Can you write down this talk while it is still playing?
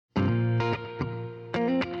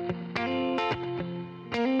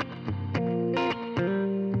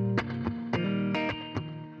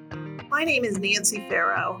My name is Nancy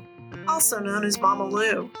Farrow, also known as Mama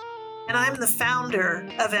Lou, and I'm the founder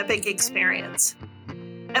of Epic Experience.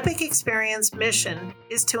 Epic Experience mission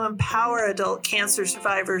is to empower adult cancer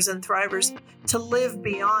survivors and thrivers to live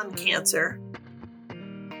beyond cancer.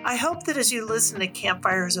 I hope that as you listen to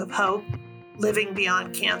Campfires of Hope, Living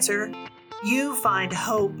Beyond Cancer, you find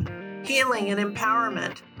hope, healing, and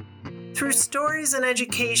empowerment. Through stories and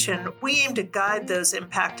education, we aim to guide those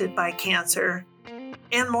impacted by cancer,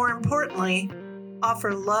 and more importantly,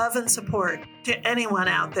 offer love and support to anyone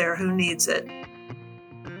out there who needs it.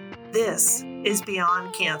 This is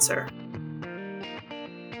Beyond Cancer.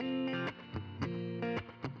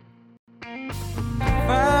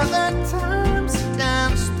 Further times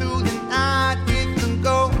dance through the night with the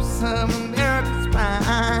ghosts of America's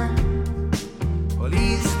spine. Well,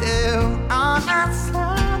 he's still on our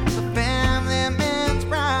side, the family man's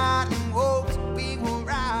pride, and hopes we will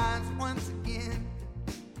rise once again.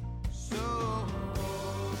 So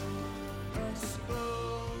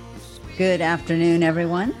Good afternoon,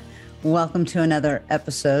 everyone. Welcome to another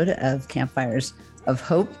episode of Campfires of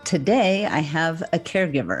Hope. Today, I have a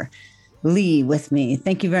caregiver, Lee, with me.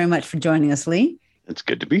 Thank you very much for joining us, Lee. It's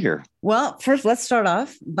good to be here. Well, first, let's start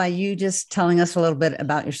off by you just telling us a little bit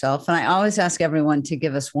about yourself. And I always ask everyone to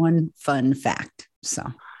give us one fun fact.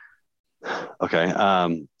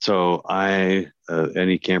 Okay. So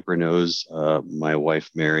any camper knows my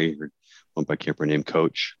wife, Mary, went by camper named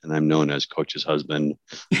Coach, and I'm known as Coach's husband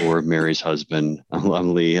or Mary's husband.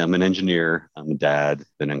 I'm Lee. I'm an engineer. I'm a dad.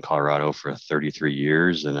 Been in Colorado for 33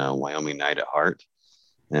 years and a Wyoming Knight at heart.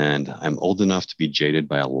 And I'm old enough to be jaded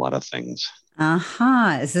by a lot of things.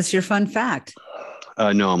 Is this your fun fact?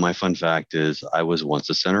 No, my fun fact is I was once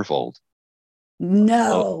a centerfold.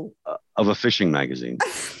 No. Of a fishing magazine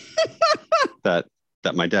that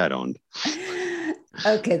my dad owned.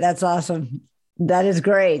 Okay, that's awesome. That is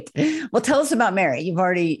great. Well, tell us about Mary. You've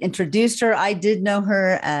already introduced her. I did know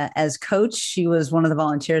her as Coach. She was one of the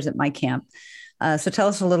volunteers at my camp. So tell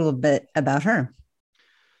us a little bit about her.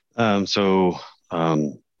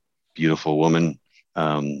 Beautiful woman,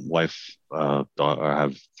 wife, daughter. I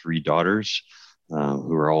have 3 daughters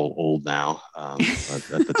who are all old now.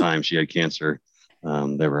 But at the time she had cancer,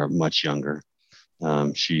 they were much younger.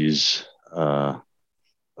 She's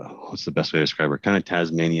what's the best way to describe her? Kind of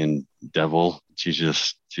Tasmanian devil.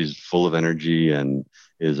 She's full of energy and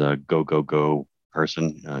is a go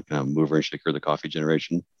person, kind of mover and shaker of the coffee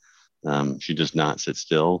generation. She does not sit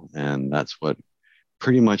still, and that's what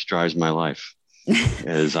pretty much drives my life.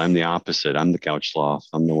 Is I'm the opposite. I'm the couch sloth.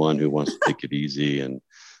 I'm the one who wants to take it easy, and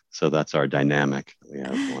so that's our dynamic that we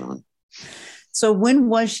have going on. So when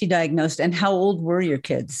was she diagnosed, and how old were your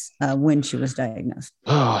kids when she was diagnosed?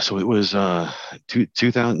 Oh, so it was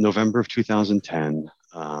 2000 November of 2010.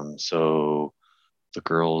 So the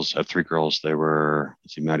girls, I have 3 girls. They were,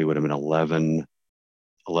 Maddie would have been 11,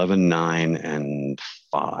 9, and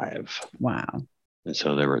 5. Wow. And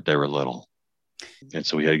so they were little. And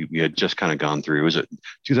so we had just kind of gone through.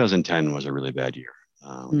 2010 was a really bad year.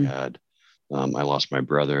 We had I lost my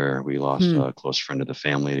brother. We lost a close friend of the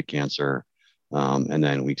family to cancer. And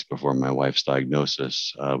then weeks before my wife's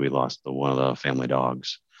diagnosis, we lost one of the family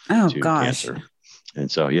dogs to cancer. And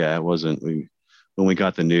so, it wasn't, when we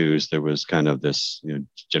got the news, there was kind of this,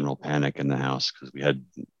 general panic in the house because we had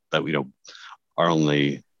that, our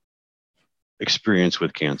only experience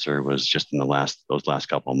with cancer was just in those last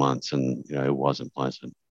couple of months. And, it wasn't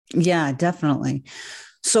pleasant. Yeah, definitely.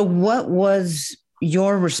 So what was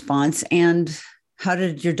your response, and how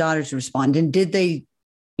did your daughters respond? And did they,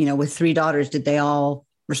 with 3 daughters, did they all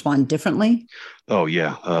respond differently? Oh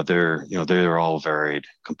yeah. They're all varied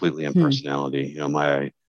completely in personality.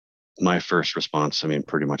 My first response,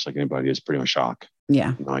 pretty much like anybody, is pretty much shock.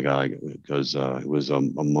 Yeah. Because it was a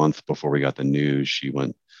month before we got the news. She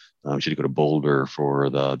went, she had to go to Boulder for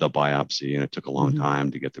the biopsy, and it took a long time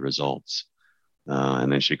to get the results.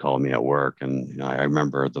 And then she called me at work, and I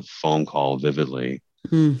remember the phone call vividly.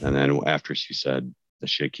 And then after she said that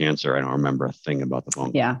she had cancer, I don't remember a thing about the phone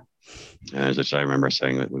call. Yeah. And I remember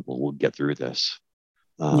saying that we'll get through this.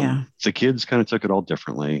 The kids kind of took it all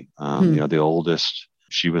differently. The oldest,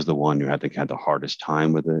 she was the one who had the hardest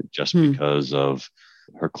time with it, just because of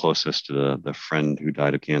her closest to the friend who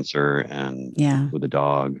died of cancer and with the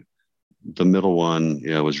dog. The middle one,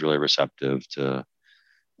 was really receptive to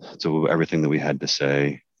everything that we had to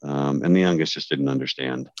say. And the youngest just didn't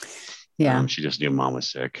understand. Yeah. She just knew mom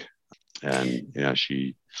was sick. And,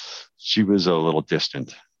 she was a little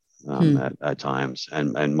distant at times,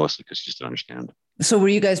 and mostly because she just didn't understand. So were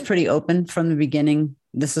you guys pretty open from the beginning?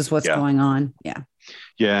 This is what's going on. Yeah.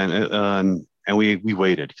 Yeah. And we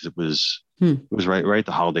waited because Hmm. It was right at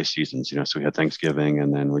the holiday seasons, so we had Thanksgiving,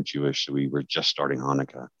 and then we're Jewish, so we were just starting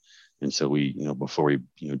Hanukkah. And so we, before we,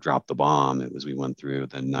 dropped the bomb, it was, we went through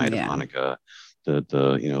the night of Yeah. Hanukkah,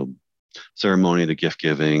 the ceremony, the gift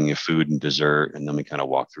giving, food and dessert, and then we kind of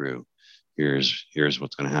walk through. Here's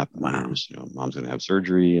what's going to happen. Wow. Here's, mom's going to have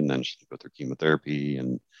surgery, and then she'll go through chemotherapy,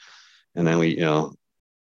 and then we,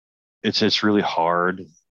 it's really hard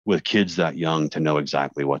with kids that young to know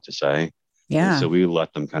exactly what to say. Yeah. And so we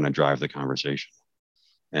let them kind of drive the conversation.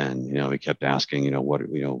 And, we kept asking, what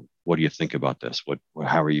do you think about this?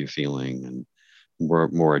 How are you feeling? And we're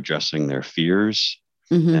more addressing their fears,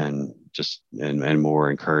 Mhm. and just, and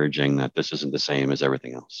more encouraging that this isn't the same as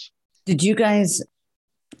everything else. Did you guys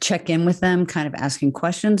check in with them, kind of asking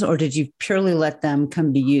questions, or did you purely let them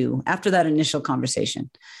come to you after that initial conversation?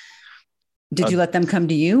 Did you let them come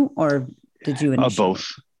to you, or did you initiate?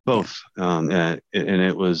 Both. And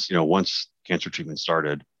it was, once cancer treatment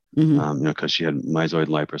started, Mhm. because she had myxoid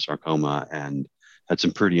liposarcoma and had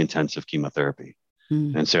some pretty intensive chemotherapy.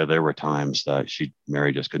 Mhm. And so there were times that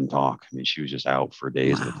Mary just couldn't talk. I mean, she was just out for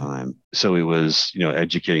days at a Wow. time. So it was,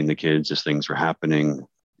 educating the kids as things were happening,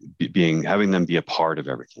 having them be a part of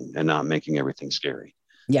everything and not making everything scary.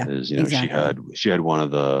 Yeah, As, exactly. she had one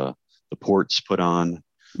of the ports put on.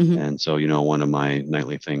 Mhm. And so, one of my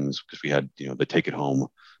nightly things, because we had, the take it home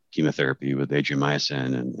chemotherapy with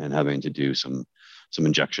adriamycin, and having to do some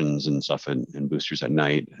injections and stuff, and boosters at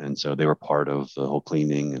night. And so they were part of the whole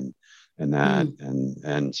cleaning and that.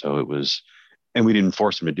 And so it was, and we didn't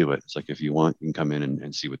force them to do it. It's like, if you want, you can come in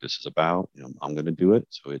and see what this is about. I'm going to do it.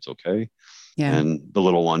 So it's okay. Yeah. And the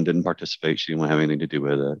little one didn't participate. She didn't have anything to do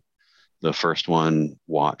with it. The first one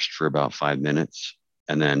watched for about 5 minutes,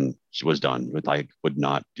 and then she was done.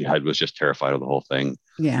 Was just terrified of the whole thing.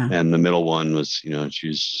 Yeah. And the middle one was,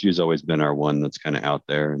 she's always been our one that's kind of out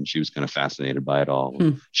there, and she was kind of fascinated by it all.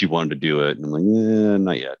 Hmm. She wanted to do it, and I'm like,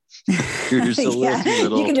 not yet. You're just a little too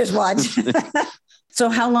little. You can just watch. So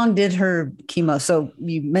how long did her chemo? So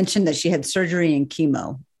you mentioned that she had surgery and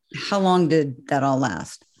chemo. How long did that all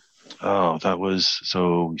last? Oh,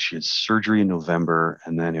 so she had surgery in November,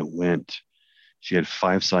 and then she had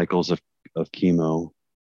 5 cycles of chemo,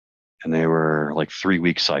 and they were like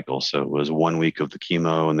 3-week cycles. So it was 1 week of the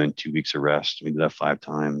chemo and then 2 weeks of rest. We did that 5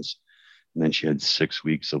 times. And then she had 6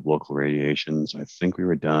 weeks of local radiation. So I think we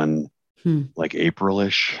were done like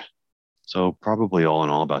April-ish. So probably all in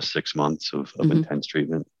all about 6 months of intense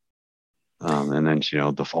treatment. And then,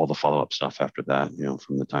 all the follow-up stuff after that,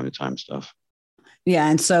 from the time to time stuff. Yeah.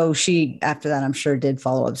 And so she, after that, I'm sure did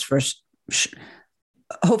follow-ups first,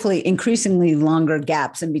 hopefully increasingly longer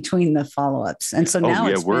gaps in between the follow-ups. And so now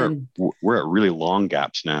we're at really long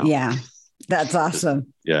gaps now. Yeah. That's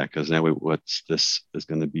awesome. Yeah. Cause now this is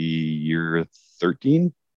going to be year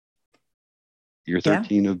 13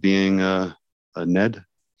 of being a Ned.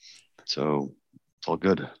 So it's all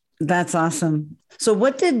good. That's awesome. So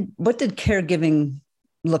what did caregiving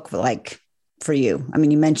look like for you? I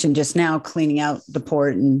mean, you mentioned just now cleaning out the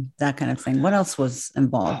port and that kind of thing. What else was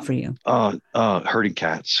involved for you? Herding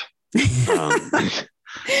cats.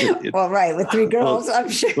 Well, right. With 3 girls, I'm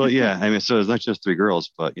sure. Well, yeah. I mean, so it's not just 3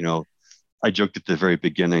 girls, but, I joked at the very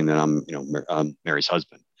beginning that I'm, Mary's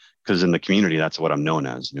husband, because in the community, that's what I'm known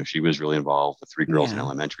as. She was really involved with 3 girls in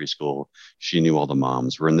elementary school. She knew all the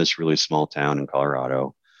moms. We're in this really small town in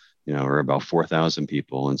Colorado. We're about 4,000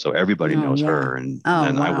 people. And so everybody knows her. And wow.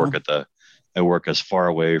 I work as far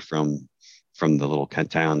away from the little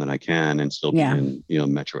town that I can, and still be in,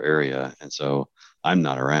 metro area. And so I'm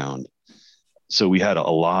not around. So we had a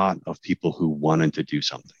lot of people who wanted to do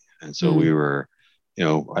something. And so we were,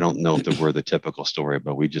 I don't know if we're the typical story,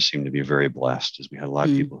 but we just seem to be very blessed, as we had a lot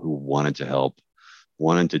of people who wanted to help,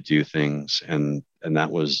 wanted to do things. And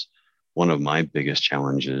that was one of my biggest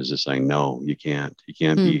challenges, is saying, no, you can't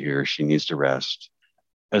be here. She needs to rest.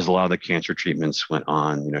 As a lot of the cancer treatments went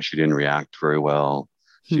on, she didn't react very well.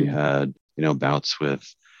 She had, bouts with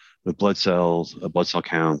blood cell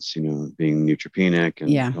counts, being neutropenic,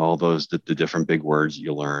 and all those, the different big words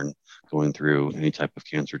you learn going through any type of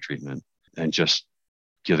cancer treatment, and just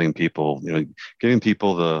giving people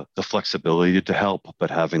the flexibility to help,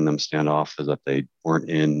 but having them stand off as if they weren't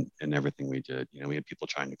in everything we did. We had people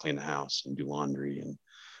trying to clean the house and do laundry, and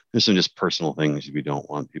there's some just personal things we don't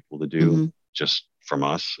want people to do just from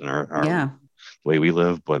us and our way we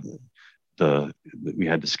live. But we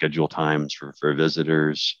had to schedule times for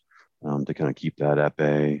visitors to kind of keep that at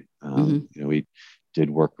bay. We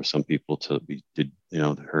did work with some people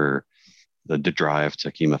the drive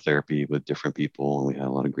to chemotherapy with different people, and we had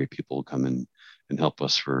a lot of great people come in and help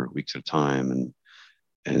us for weeks at a time.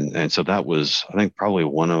 And so that was, I think, probably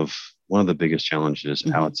one of one of the biggest challenges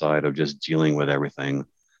Mhm. outside of just dealing with everything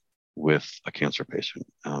with a cancer patient.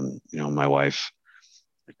 My wife,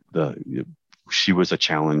 she was a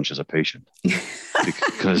challenge as a patient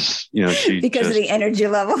because, she because of just, the energy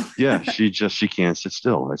level. yeah, she can't sit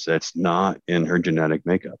still. It's not in her genetic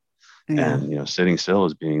makeup. Yeah. And, sitting still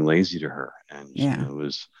is being lazy to her. And, Yeah. it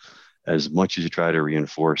was as much as you try to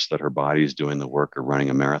reinforce that her body's doing the work of running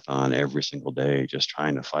a marathon every single day, just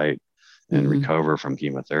trying to fight and Mhm. recover from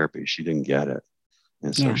chemotherapy, she didn't get it.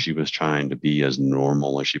 And so Yeah. she was trying to be as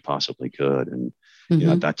normal as she possibly could. And,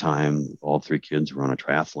 Mhm. at that time, all three kids were on a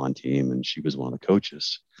triathlon team and she was one of the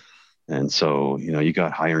coaches. And so, you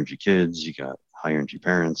got high energy kids, you got high energy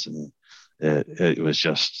parents, and it was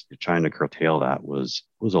just trying to curtail that was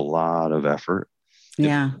a lot of effort. It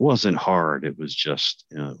Yeah. wasn't hard. It was just,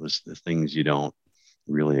 it was the things you don't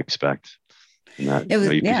really expect. And that, It was,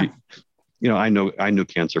 yeah. I knew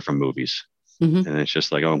cancer from movies. Mhm. And it's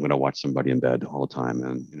just like, oh, I'm going to watch somebody in bed all the time.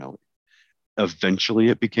 And, eventually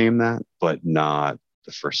it became that, but not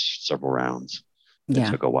the first several rounds. It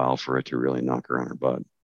Yeah. took a while for it to really knock her on her butt.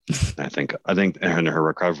 I think in her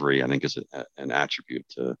recovery, I think is an attribute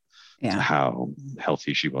to Yeah. how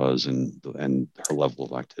healthy she was and her level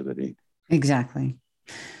of activity. Exactly.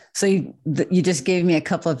 So you just gave me a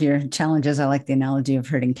couple of your challenges. I like the analogy of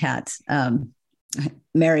herding cats.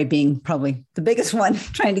 Mary being probably the biggest one,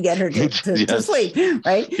 trying to get her to Yes. sleep,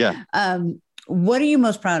 right? Yeah. What are you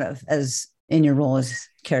most proud of as in your role as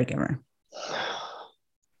caregiver?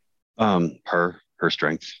 Her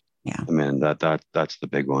strength. Yeah. I mean, that's the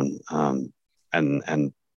big one.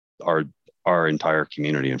 And our entire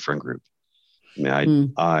community and friend group. I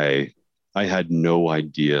mean, I had no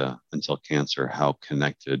idea until cancer how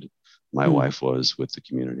connected my wife was with the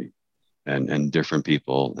community and different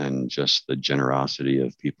people, and just the generosity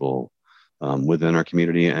of people within our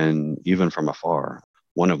community and even from afar.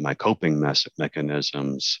 One of my coping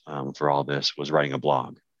mechanisms for all this was writing a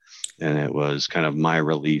blog. And it was kind of my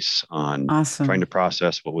release on trying to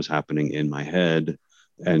process what was happening in my head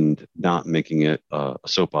and not making it a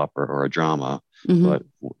soap opera or a drama, but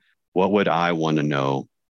what would I want to know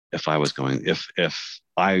if I was if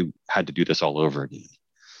I had to do this all over again?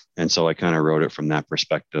 And so I kind of wrote it from that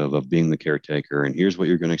perspective of being the caretaker. And here's what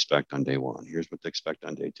you're going to expect on day one. Here's what to expect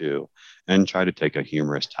on day two, and try to take a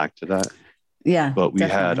humorous tack to that. Yeah. But we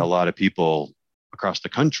had a lot of people across the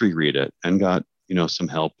country read it and got, some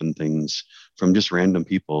help and things from just random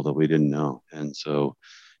people that we didn't know. And so,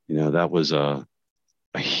 that was a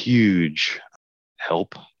huge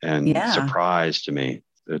help and surprise to me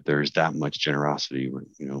that there's that much generosity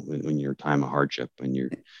when you're time of hardship and you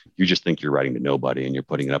just think you're writing to nobody and you're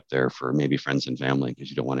putting it up there for maybe friends and family because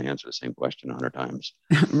you don't want to answer the same question 100 times.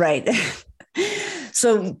 Right.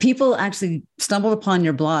 So people actually stumbled upon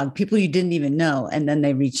your blog, people you didn't even know, and then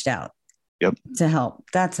they reached out to help.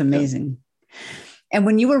 That's amazing. Yep. And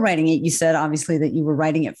when you were writing it, you said obviously that you were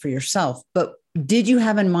writing it for yourself, but did you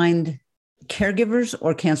have in mind caregivers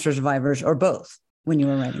or cancer survivors or both when you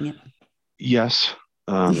were writing it? Yes.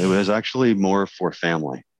 It was actually more for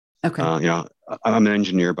family. Okay. I'm an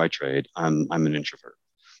engineer by trade. I'm an introvert.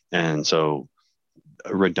 And so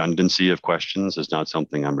redundancy of questions is not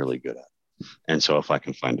something I'm really good at. And so if I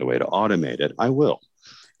can find a way to automate it, I will.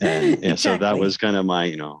 And exactly. So that was kind of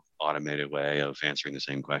my, automated way of answering the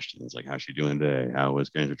same questions, like how's she doing today? How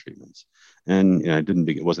was cancer treatments? And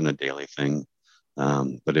it wasn't a daily thing,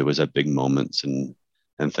 but it was at big moments and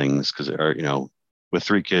things because, with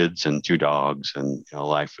 3 kids and 2 dogs and,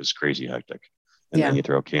 life was crazy hectic. And then you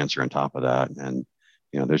throw cancer on top of that. And,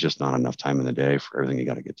 there's just not enough time in the day for everything you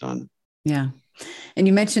got to get done. Yeah. And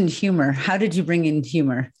you mentioned humor. How did you bring in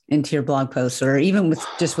humor into your blog posts or even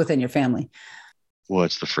just within your family?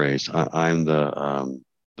 What's the phrase? I'm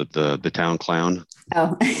the town clown.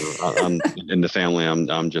 Oh, I'm in the family.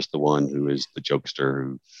 I'm just the one who is the jokester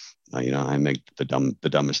who, I make the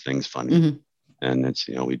dumbest things funny. And it's,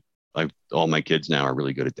 all my kids now are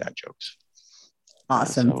really good at dad jokes.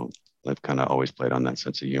 Awesome. So I've kind of always played on that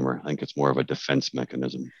sense of humor. I think it's more of a defense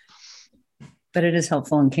mechanism. But it is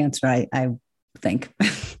helpful in cancer, I think.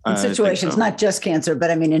 In situations, not just cancer, but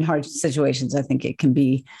I mean, in hard situations, I think it can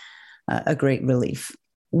be a great relief.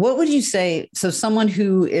 What would you say? So someone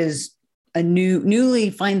who is newly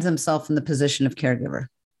finds themselves in the position of caregiver,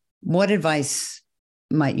 what advice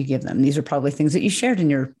might you give them? These are probably things that you shared in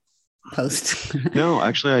your post. No,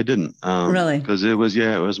 actually I didn't. Really? Because it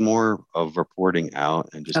was more of reporting out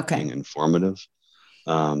and just being informative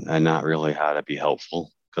and not really how to be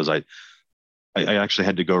helpful. Because I actually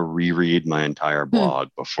had to go reread my entire blog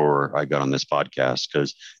before I got on this podcast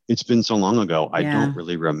because it's been so long ago. I don't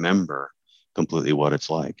really remember completely what it's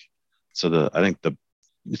like. So I think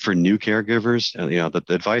for new caregivers,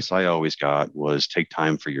 the advice I always got was take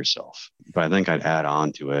time for yourself. But I think I'd add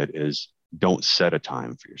on to it is don't set a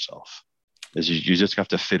time for yourself. Is you just have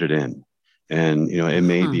to fit it in. And, it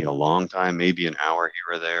may be a long time, maybe an hour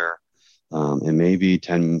here or there. It may be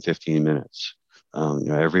 10, 15 minutes.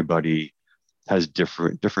 Everybody has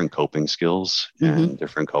different coping skills and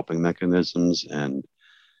different coping mechanisms. And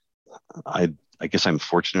I guess I'm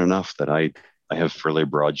fortunate enough that I have fairly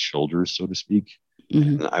broad shoulders, so to speak.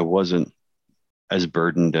 And I wasn't as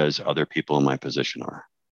burdened as other people in my position are.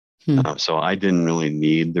 So I didn't really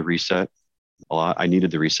need the reset a lot. I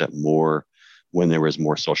needed the reset more when there was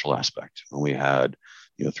more social aspect, when we had,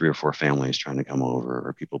 3 or 4 families trying to come over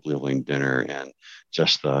or people building dinner, and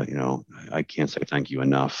just I can't say thank you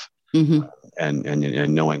enough. And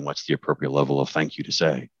knowing what's the appropriate level of thank you to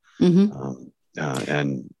say. And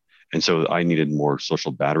so I needed more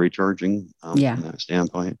social battery charging from that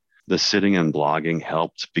standpoint. The sitting and blogging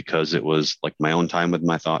helped because it was like my own time with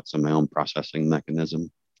my thoughts and my own processing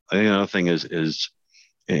mechanism. I think another thing is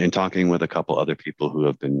in talking with a couple other people who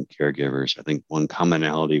have been caregivers, I think one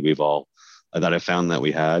commonality that I found that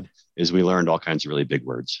we had is we learned all kinds of really big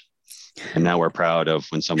words. And now we're proud of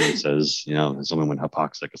when someone says, someone went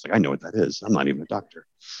hypoxic. It's like, I know what that is. I'm not even a doctor.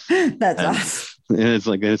 That's awesome. And it's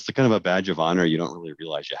like, it's the kind of a badge of honor you don't really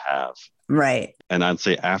realize you have. Right. And I'd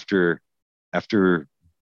say after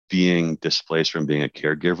being displaced from being a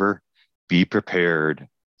caregiver, be prepared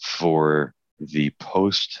for the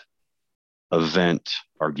post-event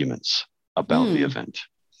arguments about the event.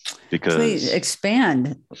 Because please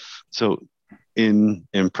expand. So in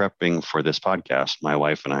prepping for this podcast, my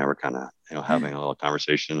wife and I were kind of having a little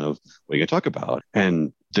conversation of what are you going to talk about,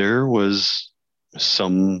 and there was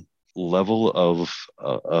some level of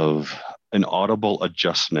an audible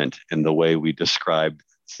adjustment in the way we described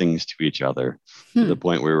things to each other to the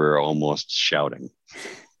point where we were almost shouting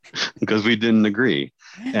because we didn't agree.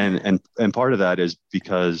 And part of that is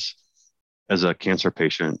because as a cancer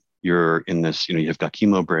patient, you're in this, you've got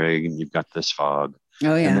chemo break and you've got this fog.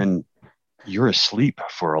 Oh, yeah. And then you're asleep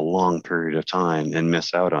for a long period of time and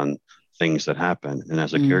miss out on things that happen. And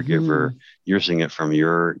as a caregiver, you're seeing it from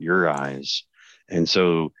your eyes. And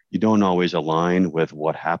so you don't always align with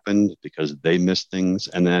what happened because they missed things.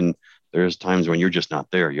 And then there's times when you're just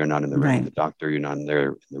not there. You're not in the room with the doctor. You're not in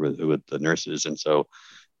there with the nurses. And so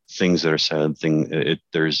things that are said,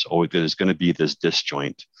 there's going to be this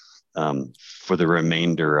disjoint for the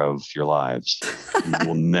remainder of your lives. You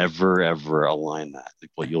will never, ever align that.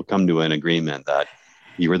 Well, you'll come to an agreement that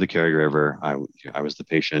you were the caregiver, I was the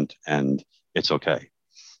patient, and it's okay.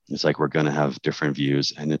 It's like we're going to have different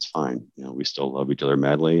views, and it's fine. We still love each other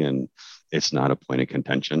madly, and it's not a point of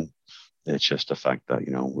contention. It's just a fact that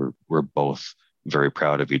we're both very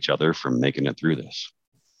proud of each other for making it through this.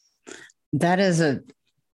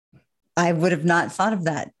 I would have not thought of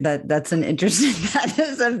that. That's an interesting. That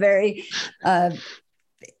is a very.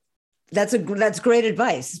 That's great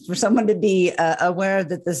advice for someone to be aware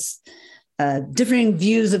that this differing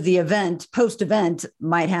views of the event, post-event,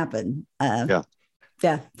 might happen. Yeah.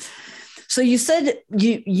 So you said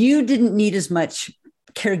you didn't need as much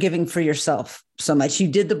caregiving for yourself so much. You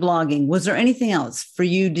did the blogging. Was there anything else for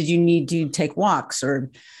you? Did you need to take walks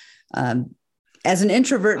or? As an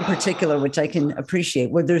introvert in particular, which I can appreciate,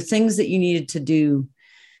 were there things that you needed to do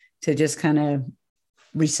to just kind of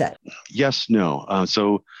reset? Yes, no.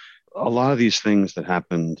 So a lot of these things that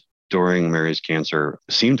happened during Mary's cancer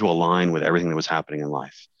seemed to align with everything that was happening in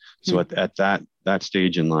life. So at that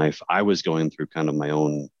stage in life, I was going through kind of my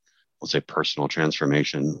own, let's say, personal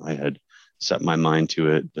transformation. I had set my mind to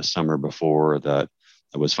it the summer before that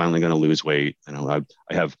I was finally going to lose weight. I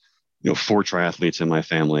have 4 triathletes in my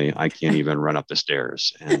family. I can't even run up the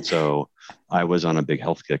stairs. And so I was on a big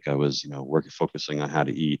health kick. I was, focusing on how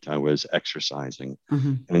to eat. I was exercising.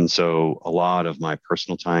 And so a lot of my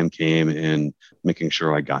personal time came in making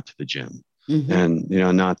sure I got to the gym. And,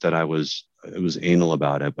 not that it was anal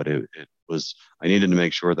about it, but it was, I needed to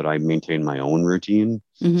make sure that I maintained my own routine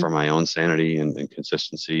for my own sanity and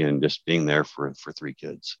consistency and just being there for 3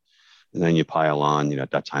 kids. And then you pile on, at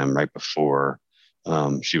that time, right before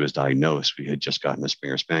she was diagnosed, we had just gotten a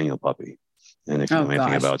Springer Spaniel puppy. And if you know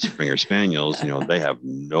anything about Springer Spaniels, they have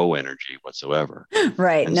no energy whatsoever.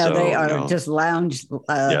 Right. And no, so, they are just lounge,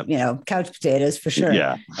 couch potatoes for sure.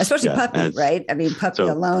 Yeah. Especially puppy, right? I mean, puppy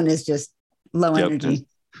alone is just low energy. And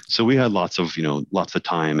so we had lots of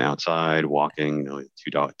time outside walking,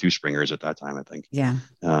 2 Springers at that time, I think. Yeah.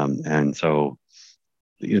 And so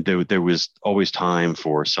there was always time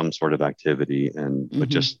for some sort of activity, but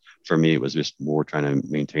just for me, it was just more trying to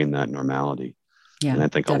maintain that normality. Yeah. And I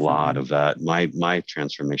think definitely. A lot of that, my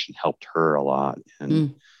transformation helped her a lot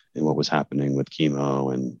in what was happening with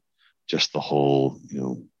chemo and just the whole,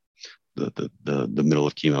 the middle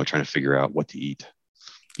of chemo, trying to figure out what to eat.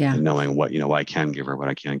 Yeah. And knowing what I can give her, what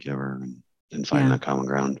I can't give her, and finding that common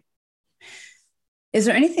ground. Is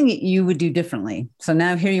there anything that you would do differently? So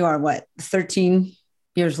now here you are, 13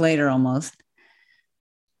 years later almost,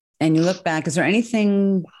 and you look back, is there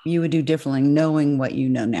anything you would do differently knowing what you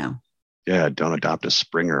know now? Yeah, don't adopt a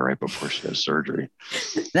Springer right before she has surgery.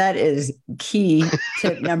 That is key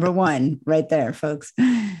tip number 1 right there, folks.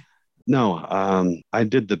 No, I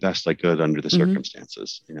did the best I could under the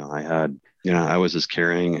circumstances. I was as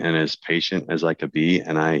caring and as patient as I could be.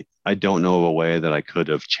 And I don't know of a way that I could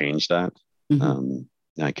have changed that.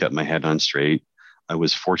 I kept my head on straight. I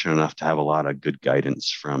was fortunate enough to have a lot of good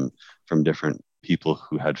guidance from different people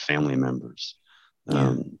who had family members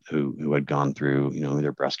who had gone through,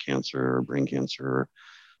 either breast cancer or brain cancer, or,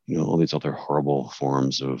 all these other horrible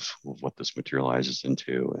forms of what this materializes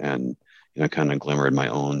into. And, kind of glimmered my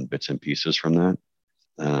own bits and pieces from that.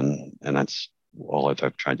 And that's all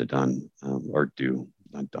I've tried to done or do,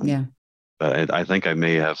 not done. Yeah. But I think I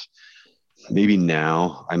maybe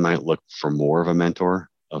now I might look for more of a mentor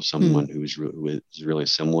of someone who is really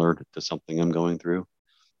similar to something I'm going through.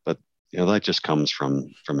 But, that just comes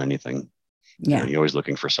from anything. Yeah. You're always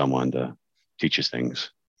looking for someone to teach you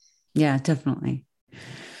things. Yeah, definitely.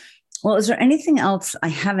 Well, is there anything else I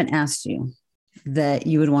haven't asked you that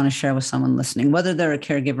you would want to share with someone listening, whether they're a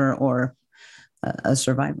caregiver or a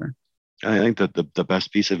survivor? I think that the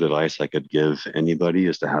best piece of advice I could give anybody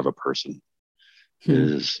is to have a person.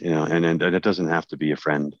 And it doesn't have to be a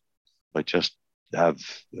friend, but just have,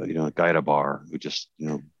 a guy at a bar who just,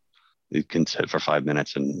 you can sit for 5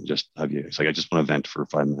 minutes and just have you. It's like, I just want to vent for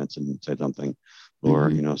 5 minutes and say something,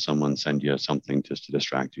 or, someone send you something just to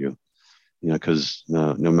distract you, because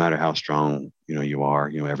no matter how strong, you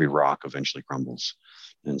are, every rock eventually crumbles.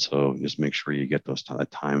 And so just make sure you get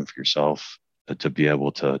that time for yourself to be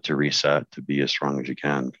able to reset, to be as strong as you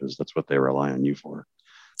can, because that's what they rely on you for.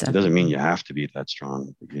 Definitely. It doesn't mean you have to be that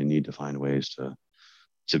strong, but you need to find ways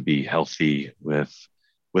to be healthy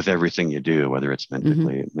with everything you do, whether it's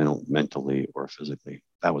mentally or physically.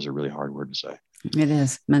 That was a really hard word to say. It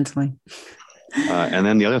is, mentally. And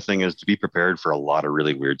then the other thing is to be prepared for a lot of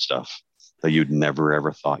really weird stuff that you'd never,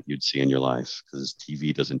 ever thought you'd see in your life, because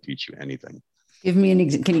TV doesn't teach you anything. Can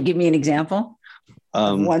you give me an example?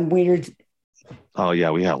 One weird. Oh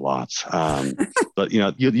yeah, we had lots. But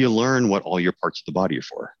you learn what all your parts of the body are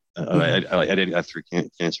for. I did through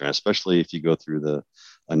cancer, especially if you go through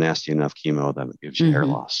a nasty enough chemo that gives you hair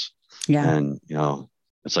loss. Yeah. And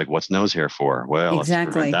it's like, what's nose hair for? Well, exactly.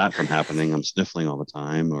 Let's prevent that from happening. I'm sniffling all the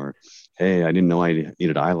time. Or, hey, I didn't know I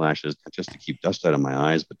needed eyelashes, not just to keep dust out of my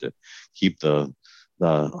eyes, but to keep the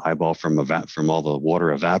eyeball from all the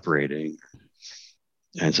water evaporating.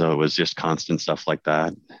 And so it was just constant stuff like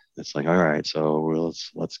that. It's like, all right, so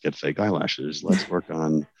let's get fake eyelashes. Let's work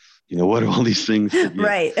on, what are all these things?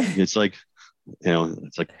 Right. It's like,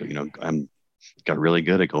 I'm got really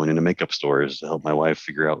good at going into makeup stores to help my wife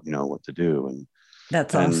figure out, what to do. And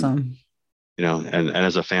that's awesome. And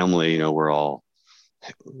as a family,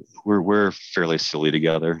 we're fairly silly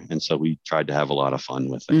together. And so we tried to have a lot of fun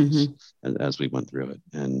with things as we went through it.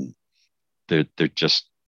 And they're just,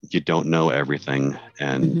 you don't know everything,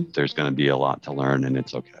 and there's going to be a lot to learn, and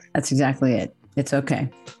it's okay. That's exactly it. It's okay.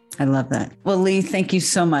 I love that. Well, Lee, thank you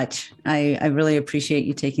so much. I really appreciate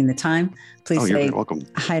you taking the time. Please say welcome.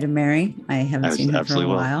 Hi to Mary. I haven't seen her for a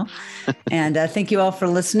while. And thank you all for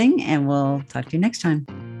listening, and we'll talk to you next time.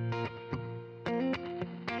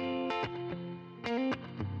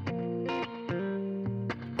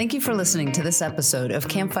 Thank you for listening to this episode of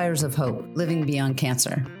Campfires of Hope, Living Beyond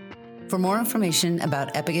Cancer. For more information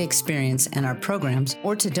about Epic Experience and our programs,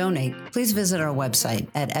 or to donate, please visit our website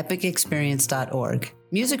at epicexperience.org.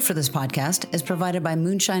 Music for this podcast is provided by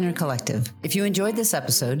Moonshiner Collective. If you enjoyed this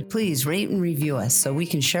episode, please rate and review us so we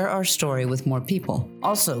can share our story with more people.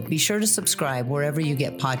 Also, be sure to subscribe wherever you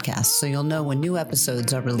get podcasts so you'll know when new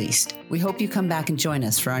episodes are released. We hope you come back and join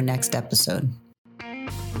us for our next episode.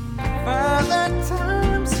 Father,